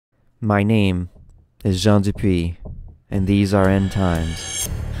My name is Jean Dupuis, and these are end times.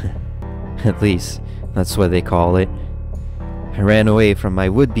 At least, that's what they call it. I ran away from my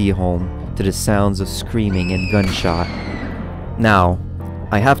would-be home to the sounds of screaming and gunshot. Now,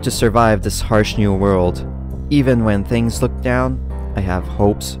 I have to survive this harsh new world. Even when things look down, I have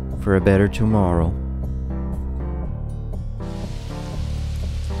hopes for a better tomorrow.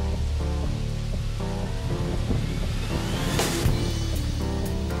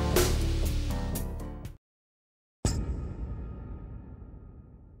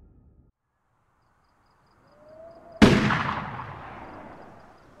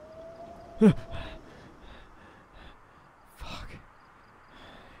 Fuck.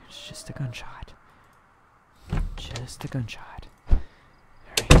 It's just a gunshot. Just a gunshot.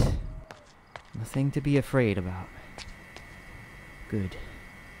 Alright. Nothing to be afraid about. Good.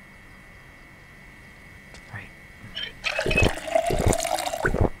 Right.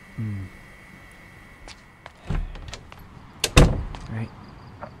 Right.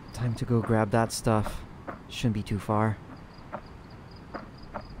 Time to go grab that stuff. Shouldn't be too far.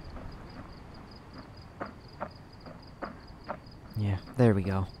 Yeah, there we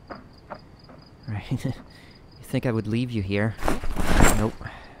go. Right. You think I would leave you here? Nope.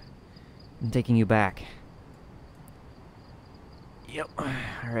 I'm taking you back. Yep.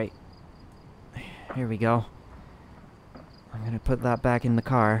 Alright. Here we go. I'm gonna put that back in the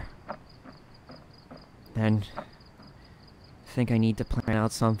car. Then, I think I need to plan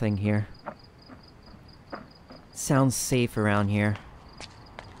out something here. It sounds safe around here.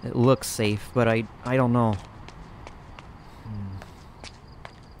 It looks safe, but I don't know.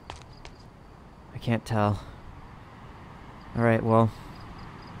 I can't tell. Alright, well,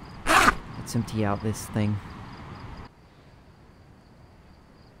 let's empty out this thing.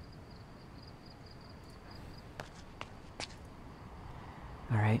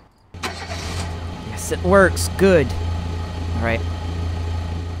 Alright. Yes, it works! Good! Alright.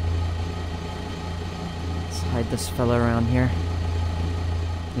 Let's hide this fella around here.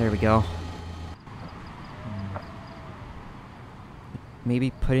 There we go.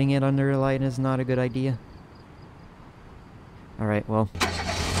 Maybe putting it under a light is not a good idea. Alright, well,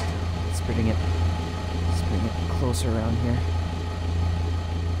 let's bring it closer around here.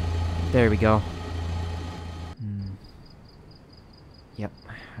 There we go. Yep,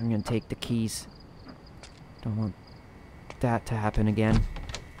 I'm gonna take the keys. Don't want that to happen again.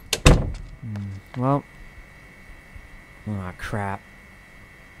 Well. Aw, crap.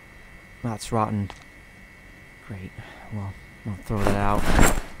 That's rotten. Great. Well, I'll throw that out.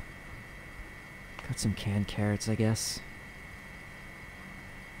 Got some canned carrots, I guess.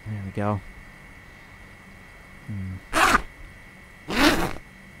 There we go.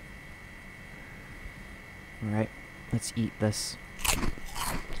 Alright, let's eat this.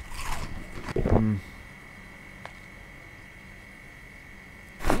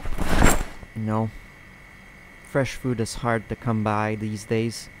 No. Fresh food is hard to come by these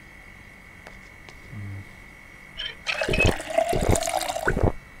days.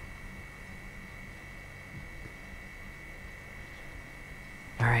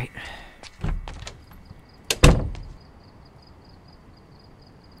 Alright.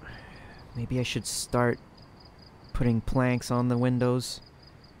 Maybe I should start putting planks on the windows.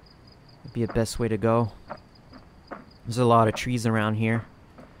 That'd be the best way to go. There's a lot of trees around here.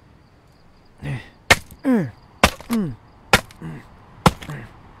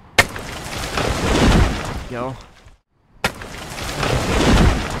 Go.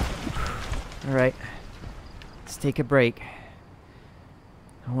 Alright. Let's take a break.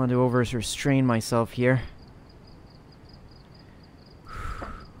 I want to over-restrain myself here.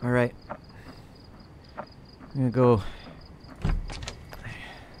 Alright. I'm gonna go.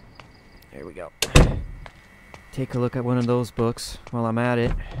 There we go. Take a look at one of those books while I'm at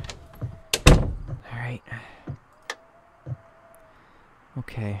it. Alright.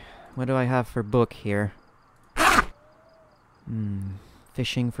 Okay. What do I have for book here?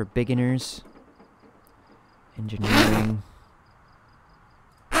 Fishing for beginners. Engineering.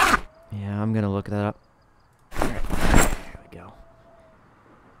 Yeah, I'm gonna look that up. Alright, there we go.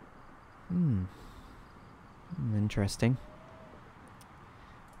 Interesting.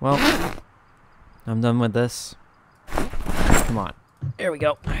 Well, I'm done with this. Come on. There we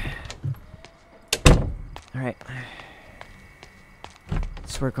go. Alright.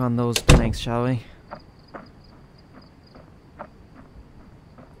 Let's work on those planks, shall we?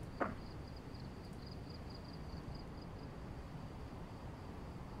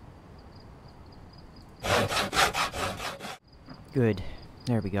 Good.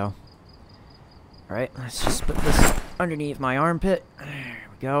 There we go. Alright, let's just put this underneath my armpit. There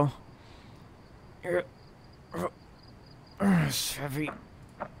we go. It's heavy,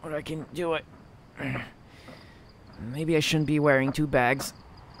 but I can do it. Maybe I shouldn't be wearing 2 bags.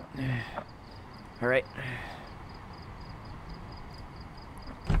 Alright.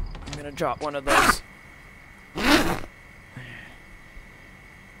 I'm gonna drop one of those.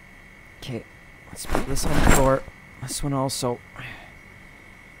 Okay, let's put this on the floor. This one also.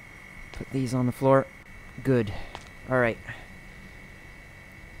 Put these on the floor. Good. Alright.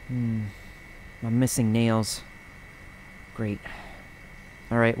 I'm missing nails. Great.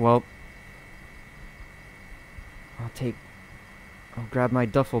 Alright, well. I'll grab my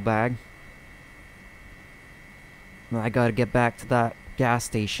duffel bag. I gotta get back to that gas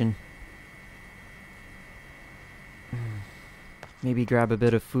station. Maybe grab a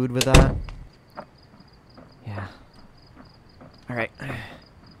bit of food with that. Yeah. Alright.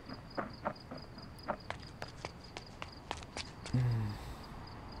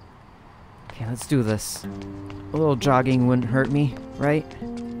 Okay, let's do this. A little jogging wouldn't hurt me, right?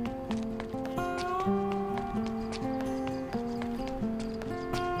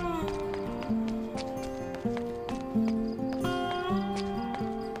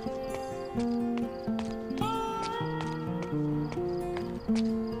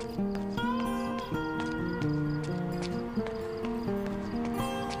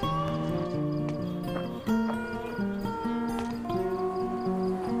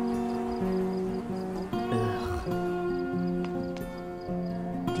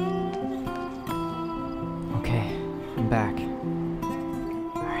 Back.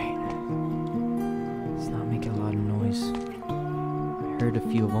 Alright. Let's not make a lot of noise. I heard a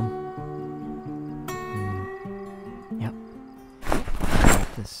few of them. Yep.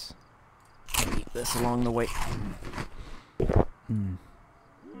 Got this. Eat this along the way.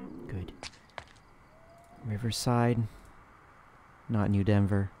 Good. Riverside. Not New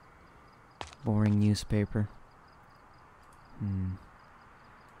Denver. Boring newspaper. I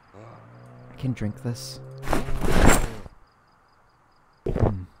can drink this.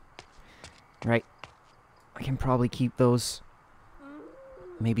 Right. I can probably keep those.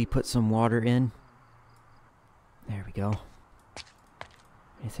 Maybe put some water in. There we go.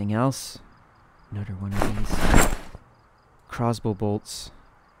 Anything else? Another one of these. Crossbow bolts.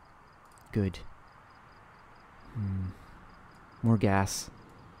 Good. More gas.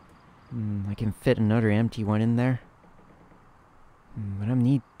 I can fit another empty one in there. But I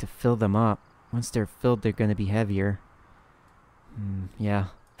need to fill them up. Once they're filled, they're gonna be heavier. Yeah.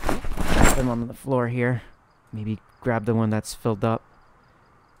 Drop them on the floor here. Maybe grab the one that's filled up.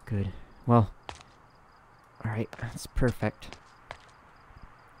 Good. Well. Alright, that's perfect.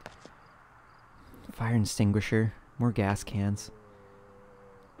 Fire extinguisher. More gas cans.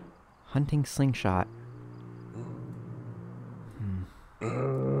 Hunting slingshot. Maybe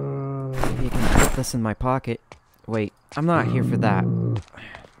I can put this in my pocket. Wait, I'm not here for that.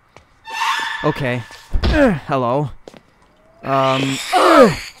 Okay. Hello.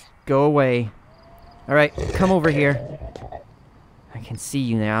 Go away. Alright, come over here. I can see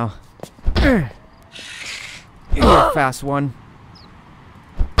you now. You're a fast one.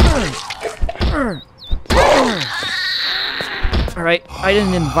 Alright, I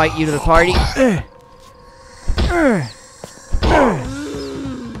didn't invite you to the party.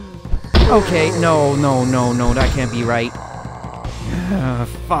 Okay, no, that can't be right.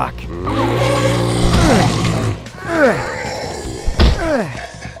 Fuck.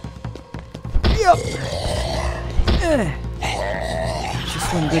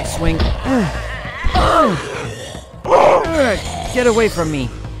 Just one good swing. Get away from me.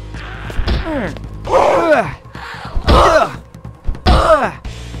 God.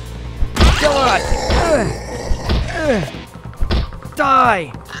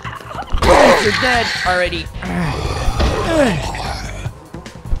 Die. You're dead already.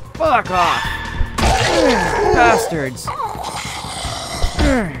 Fuck off. Bastards.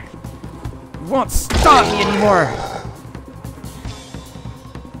 Won't stop me anymore.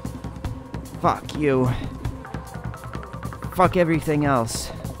 Fuck you. Fuck everything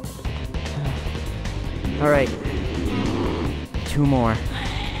else. Alright. 2 more.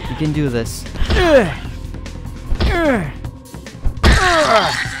 You can do this.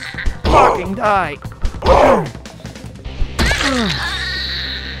 Fucking die.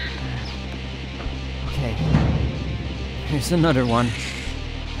 Okay. Here's another one.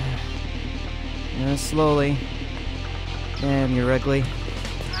 Slowly. Damn, you're ugly.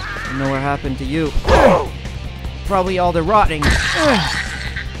 I don't know what happened to you. Probably all the rotting.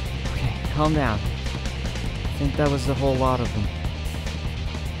 Okay, calm down. I think that was the whole lot of them.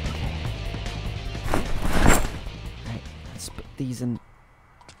 Okay. Alright, let's put these in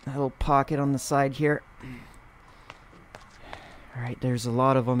a little pocket on the side here. Alright, there's a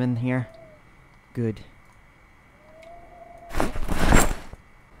lot of them in here. Good.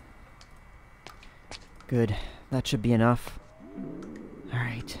 Good. That should be enough.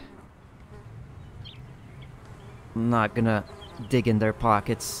 Alright. I'm not gonna dig in their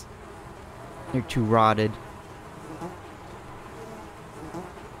pockets. They're too rotted.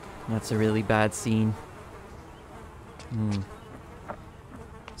 That's a really bad scene.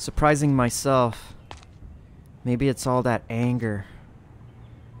 Surprising myself. Maybe it's all that anger.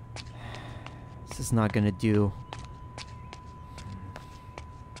 This is not gonna do.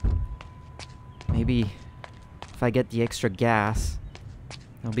 Maybe if I get the extra gas,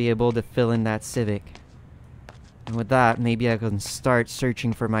 I'll be able to fill in that Civic. And with that, maybe I can start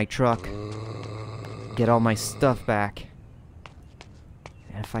searching for my truck. Get all my stuff back.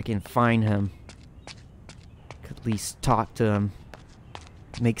 And if I can find him, I could at least talk to him.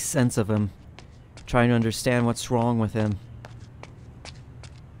 Make sense of him. Trying to understand what's wrong with him.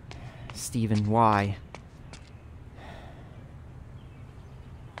 Steven, why?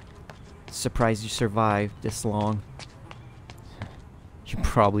 Surprised you survived this long. You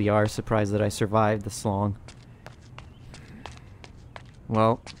probably are surprised that I survived this long.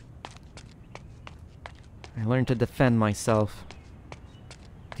 Well, I learned to defend myself.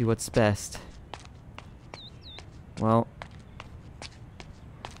 Do what's best. Well,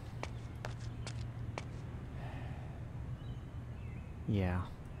 yeah.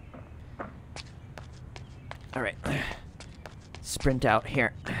 Alright. Sprint out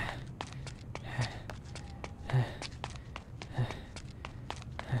here.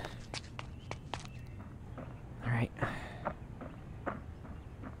 Alright.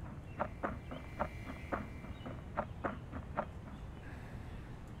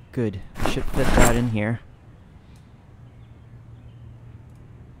 Good. I should fit that in here.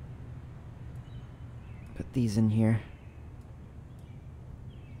 Put these in here.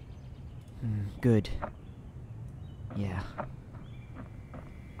 Good. Yeah.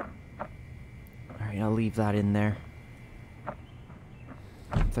 Alright, I'll leave that in there.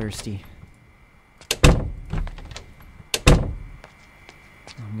 I'm thirsty. I'm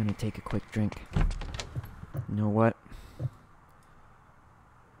gonna take a quick drink. You know what?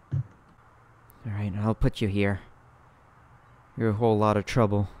 Alright, I'll put you here. You're a whole lot of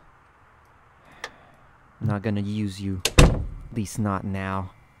trouble. I'm not gonna use you. At least not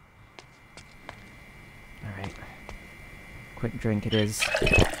now. Alright. Quick drink it is.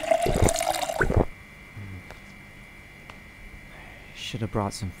 Should have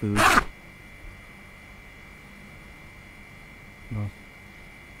brought some food. Well,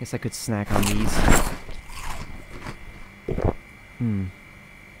 guess I could snack on these.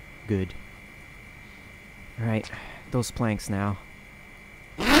 Good. Alright, those planks now.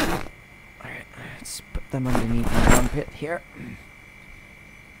 Alright, let's put them underneath my armpit here.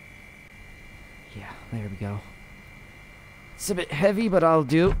 Yeah, there we go. It's a bit heavy, but I'll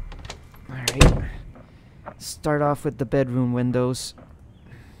do. Alright. Start off with the bedroom windows.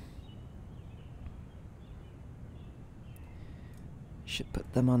 Should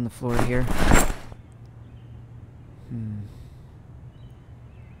put them on the floor here.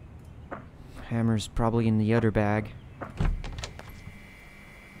 Hammer's probably in the other bag.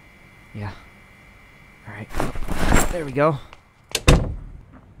 Yeah. Alright. There we go.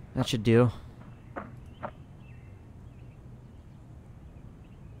 That should do.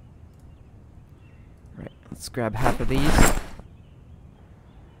 Right, let's grab half of these.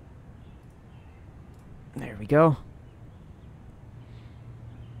 There we go.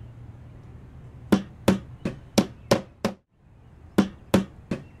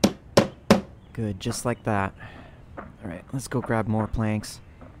 Good, just like that. Alright, let's go grab more planks.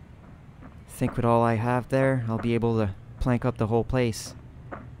 I think with all I have there, I'll be able to plank up the whole place.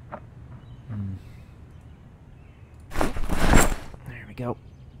 There we go.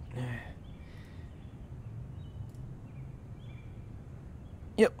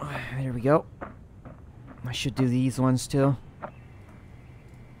 Yep, there we go. I should do these ones too.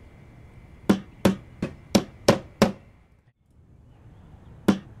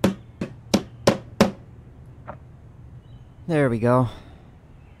 There we go.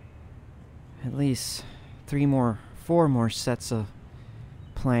 At least 4 more sets of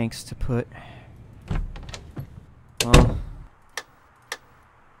planks to put. Well,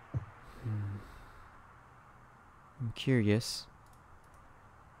 I'm curious.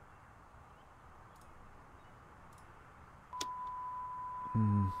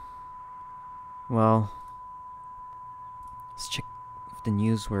 Well, let's check if the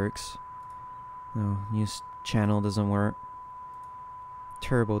news works. No, news channel doesn't work.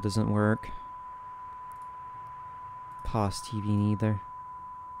 Turbo doesn't work. Pause TV neither.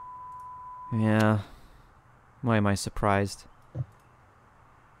 Yeah. Why am I surprised?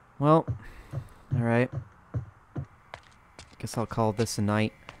 Well, alright. Guess I'll call this a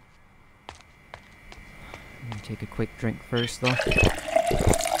night. I'm gonna take a quick drink first, though.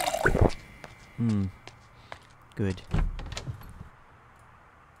 Good.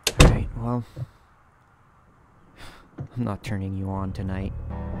 Alright, well... I'm not turning you on tonight.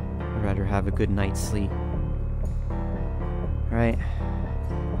 I'd rather have a good night's sleep. Alright.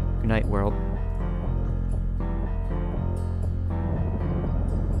 Good night, world.